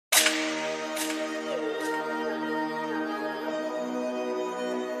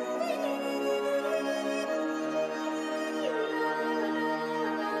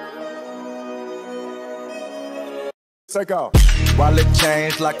TakeOff. Wallet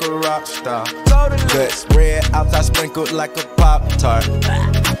changed like a rock star. Guts red, outside sprinkled like a Pop-Tart.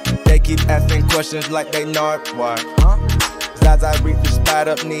 They keep asking questions like they know it. Why? As I reach the spot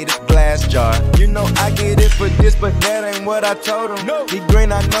up, need a glass jar. You know I get it for this, but that ain't what I told him. No. He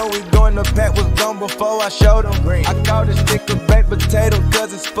green, I know he going, the pack was gone before I showed him. Green. I call this stick a baked potato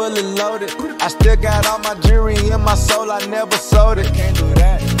cause it's fully loaded. I still got all my jewelry in my soul, I never sold it. Can't do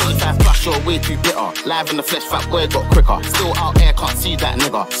that. 25 flush or way too bitter. Live in the flesh, fat boy got quicker. Still out there, can't see that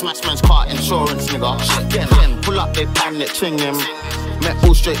nigga. Smash man's car, insurance nigga. Shit, then pull up, they pan it, ching him. Met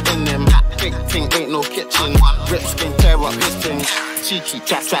all straight in them. Big thing ain't no kitchen. Rip skin, tear up his thing. Cheeky,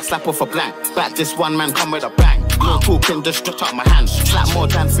 chat, slap off a blank. Back this one man come with a bang. No talking, just stretch out my hands. Slap more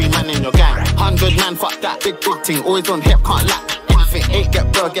than 3 men in your gang. 100 man, fuck that. Big thing, always on hip, can't lack. Anything ain't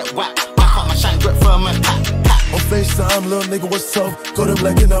get bro, get whacked. Back up my shine, grip firm and tap. On FaceTime, little nigga, what's up? Got him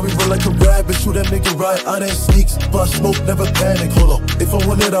like it, now we run like a rabbit. Shoot that nigga right out in sneaks. Bust smoke, never panic. Hold up, if I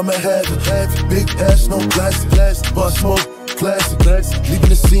want it, I'ma have it. Big ass, no plastic. Bust smoke, classic. Leaving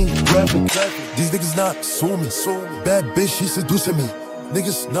the scene, graphic. These niggas not suing me. Bad bitch, she seducing me.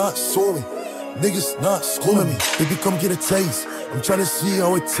 Niggas not suing me. Niggas not schooling me. Baby, come get a taste. I'm tryna see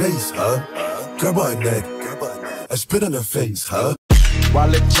how it tastes, huh? Grab her neck. I spit on her face, huh?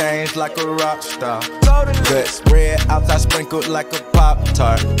 Wallet changed like a rock star. Guts red, outside sprinkled like a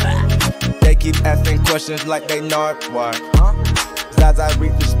Pop-Tart. They keep asking questions like they know it. Why? As I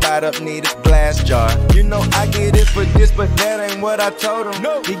reach the spot up, need a glass jar. You know I get it for this, but that ain't what I told him.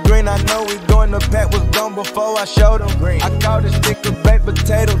 No. He green, I know he going, the pack was gone before I showed him. Green. I call this stick a baked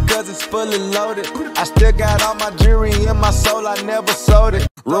potato cause it's fully loaded. I still got all my jewelry in my soul, I never sold it.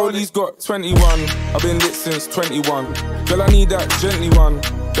 Rolly's got 21, I've been lit since 21. Girl, I need that gently one,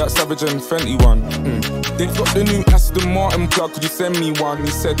 that Savage and Fenty one. They've got the new Aston Martin plug, could you send me one?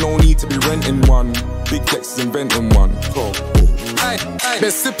 He said no need to be renting one. Big Flex is inventing one. Cool.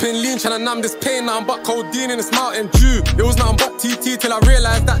 Been sipping lean, tryna numb this pain, nothing but codeine in this Mountain Dew. It was nothing but TT till I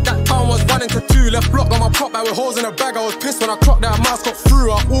realised that town was 1 into 2. Left block on my prop bag with holes in a bag. I was pissed when I clocked that mask got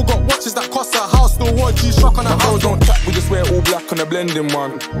through. I all got watches that cost a house, still wore G-Shock on the house. Don't tap, we just wear all black on the blending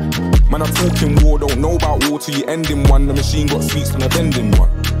one. Man, I'm talking war, don't know about war till you ending one. The machine got sweets on the bending one.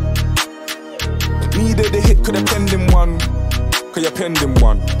 Needed the hit, could have penned him one. Cause you're pending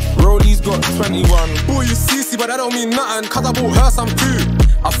one. Rolly's got 21. Boy, you CC, but that don't mean nothing, cause I bought her some too.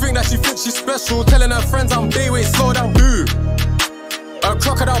 I think that she thinks she's special, telling her friends I'm Bayway, slow down, boo. A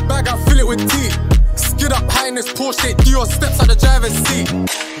crocodile bag, I fill it with tea. Skid up high in this Porsche, Dior steps out the driver's seat.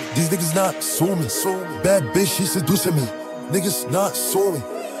 These niggas not suing me. Bad bitch, she seducing me. Niggas not suing me.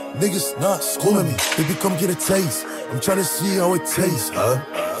 Niggas not schooling me. Baby, come get a taste. I'm tryna see how it tastes, huh?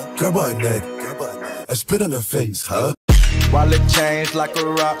 Grab her neck. I spit on her face, huh? Wallet changed like a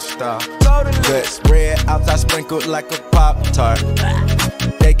rock star. Guts red, outside sprinkled like a Pop-Tart.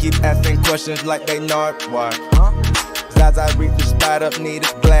 They keep asking questions like they know it. Why? As I reach the spot up, need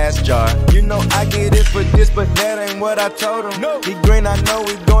a glass jar. You know I get it for this, but that ain't what I told him. No. He green, I know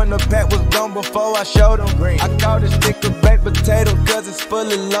he going, the pack was gone before I showed him. Green. I call this stick a baked potato cause it's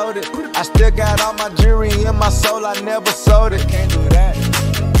fully loaded. I still got all my jewelry in my soul, I never sold it. Can't do that.